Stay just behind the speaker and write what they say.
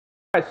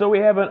Alright, so we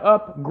have an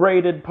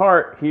upgraded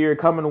part here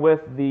coming with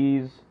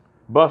these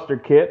buster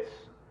kits.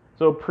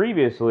 So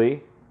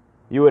previously,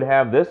 you would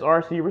have this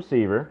RC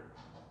receiver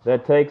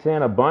that takes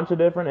in a bunch of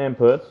different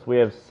inputs. We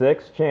have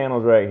 6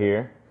 channels right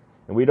here,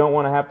 and we don't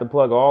want to have to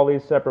plug all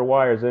these separate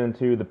wires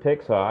into the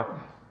Pixhawk.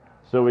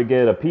 So we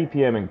get a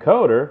PPM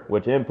encoder,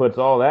 which inputs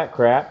all that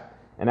crap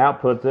and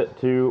outputs it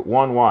to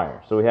one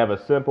wire. So we have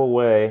a simple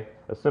way,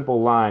 a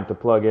simple line to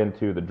plug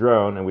into the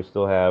drone, and we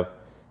still have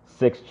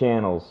 6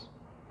 channels.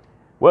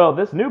 Well,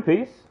 this new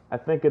piece, I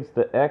think it's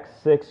the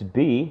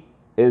X6B,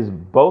 is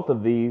both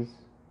of these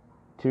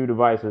 2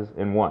 devices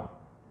in one.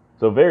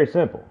 So very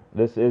simple.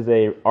 This is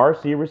a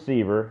RC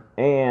receiver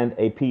and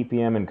a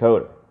PPM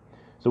encoder.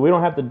 So we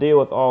don't have to deal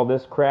with all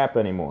this crap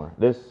anymore.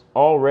 This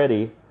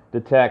already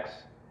detects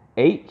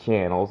 8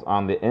 channels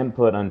on the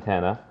input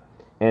antenna,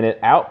 and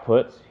it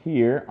outputs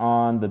here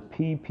on the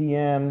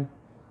PPM.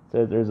 It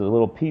says there's a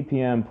little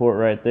PPM port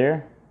right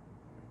there.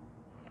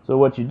 So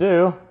what you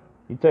do,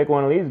 you take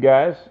one of these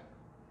guys,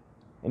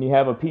 and you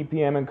have a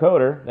PPM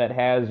encoder that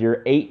has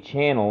your 8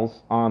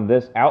 channels on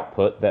this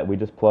output that we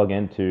just plug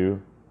into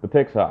the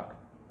Pixhawk.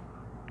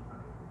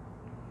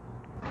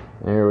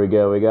 There we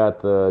go. We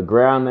got the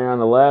ground there on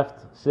the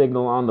left,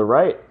 signal on the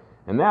right,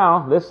 and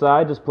now this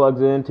side just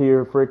plugs into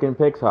your freaking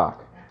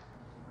Pixhawk.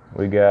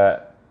 We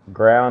got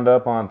ground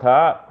up on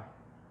top,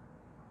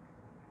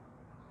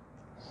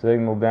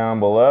 signal down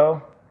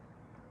below,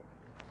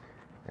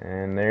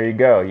 and there you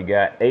go. You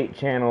got 8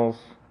 channels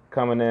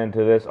coming into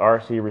this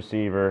RC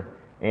receiver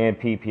and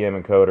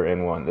PPM encoder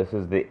in one. This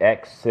is the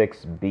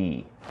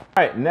X6B.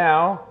 Alright,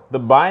 now the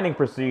binding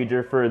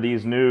procedure for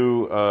these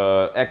new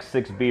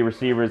X6B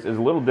receivers is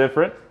a little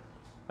different.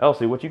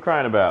 Elsie, what you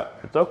crying about?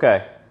 It's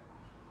okay.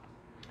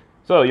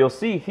 So you'll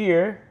see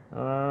here,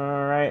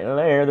 right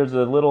there, there's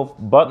a little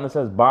button that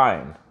says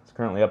bind. It's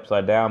currently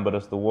upside down, but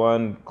it's the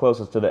one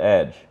closest to the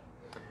edge.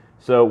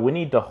 So we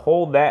need to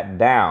hold that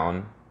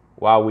down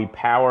while we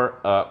power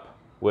up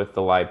with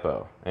the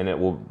LiPo, and it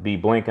will be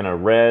blinking a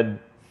red,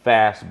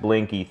 fast,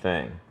 blinky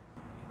thing.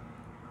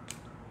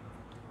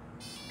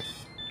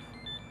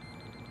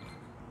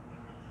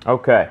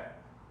 Okay,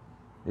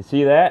 you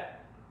see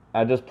that?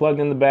 I just plugged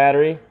in the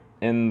battery,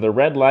 and the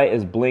red light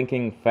is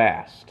blinking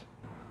fast.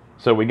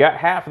 So we got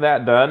half of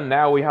that done.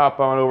 Now we hop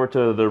on over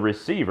to the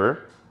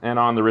receiver, and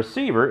on the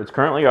receiver, it's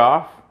currently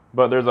off,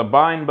 but there's a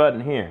bind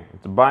button here.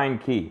 It's a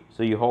bind key.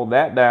 So you hold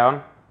that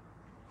down,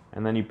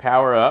 and then you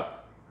power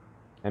up,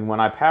 and when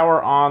I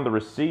power on the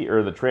receiver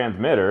or the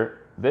transmitter,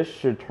 this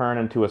should turn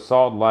into a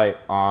solid light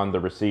on the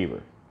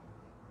receiver.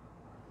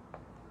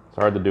 It's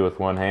hard to do with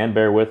one hand,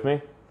 bear with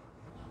me.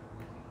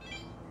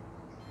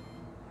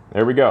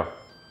 There we go.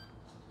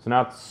 So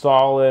now it's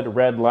solid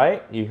red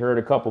light. You heard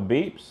a couple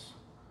beeps,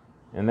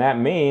 and that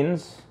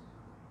means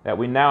that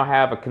we now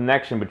have a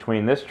connection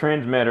between this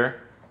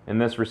transmitter and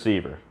this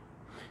receiver.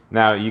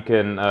 Now you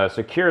can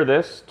secure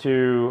this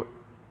to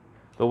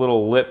the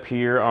little lip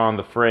here on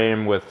the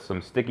frame with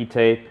some sticky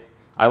tape.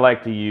 I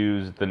like to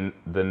use the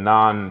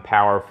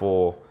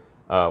non-powerful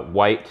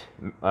white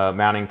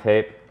mounting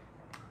tape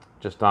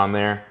just on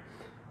there.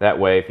 That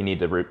way, if you need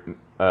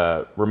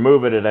to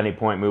remove it at any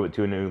point, move it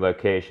to a new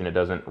location, it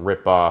doesn't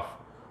rip off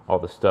all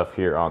the stuff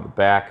here on the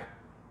back.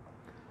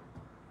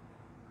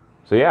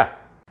 So yeah.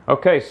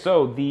 Okay,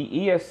 so the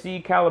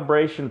ESC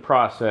calibration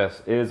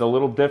process is a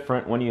little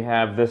different when you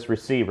have this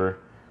receiver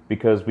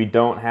because we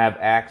don't have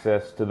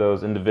access to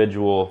those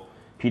individual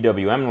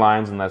PWM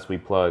lines unless we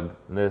plug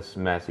this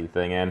messy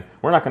thing in.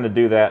 We're not going to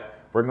do that.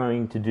 We're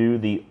going to do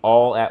the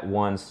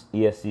all-at-once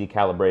ESC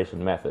calibration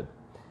method.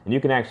 And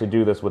you can actually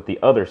do this with the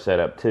other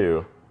setup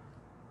too,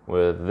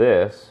 with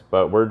this,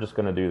 but we're just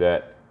going to do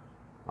that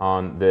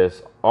on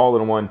this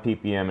all-in-one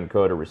PPM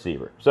encoder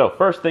receiver. So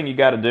first thing you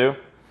got to do,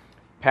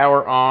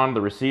 power on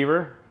the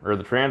receiver, or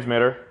the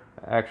transmitter,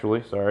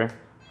 actually, sorry.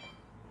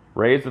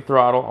 Raise the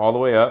throttle all the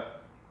way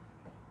up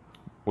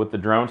with the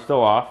drone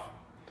still off.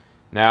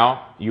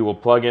 Now you will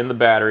plug in the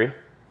battery.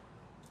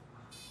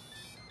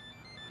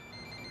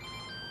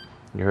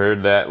 You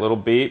heard that little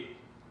beep.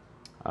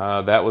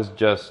 That was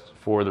just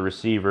for the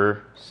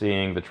receiver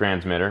seeing the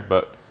transmitter,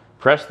 but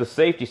press the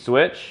safety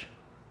switch.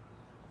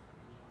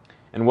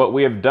 And what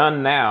we have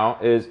done now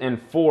is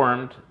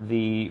informed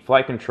the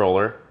flight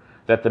controller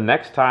that the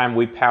next time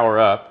we power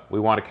up, we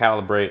want to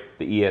calibrate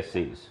the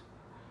ESCs.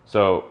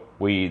 So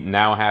we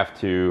now have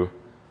to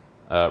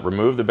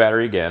remove the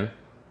battery again,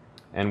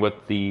 and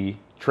with the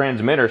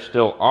transmitter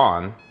still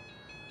on,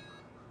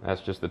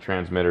 that's just the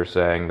transmitter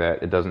saying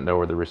that it doesn't know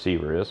where the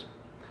receiver is.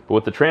 But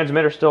with the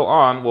transmitter still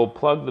on, we'll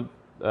plug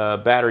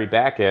the battery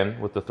back in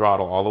with the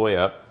throttle all the way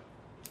up.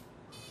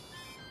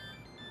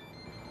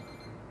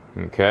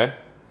 Okay.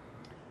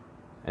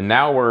 And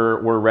now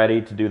we're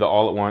ready to do the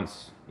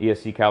all-at-once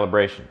ESC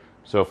calibration.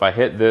 So if I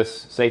hit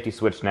this safety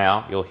switch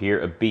now, you'll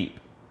hear a beep.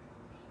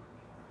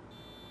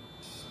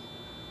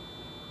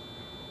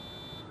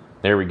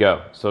 There we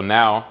go. So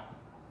now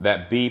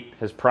that beep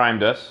has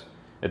primed us.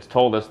 It's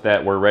told us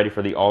that we're ready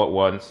for the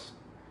all-at-once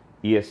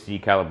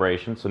ESC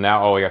calibration. So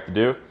now all we have to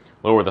do,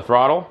 lower the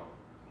throttle,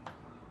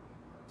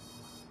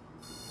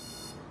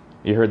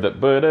 You heard the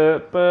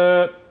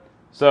but.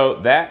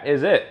 So that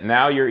is it.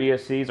 Now your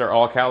ESCs are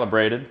all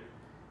calibrated,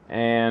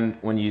 and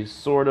when you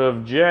sort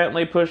of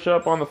gently push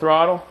up on the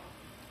throttle,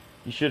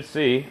 you should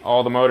see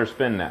all the motors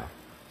spin now.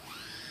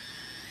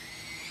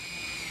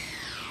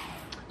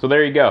 So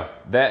there you go.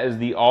 That is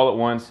the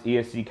all-at-once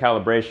ESC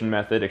calibration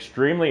method.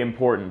 Extremely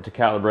important to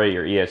calibrate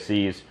your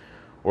ESCs,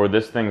 or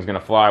this thing's going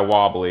to fly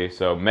wobbly.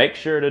 So make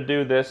sure to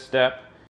do this step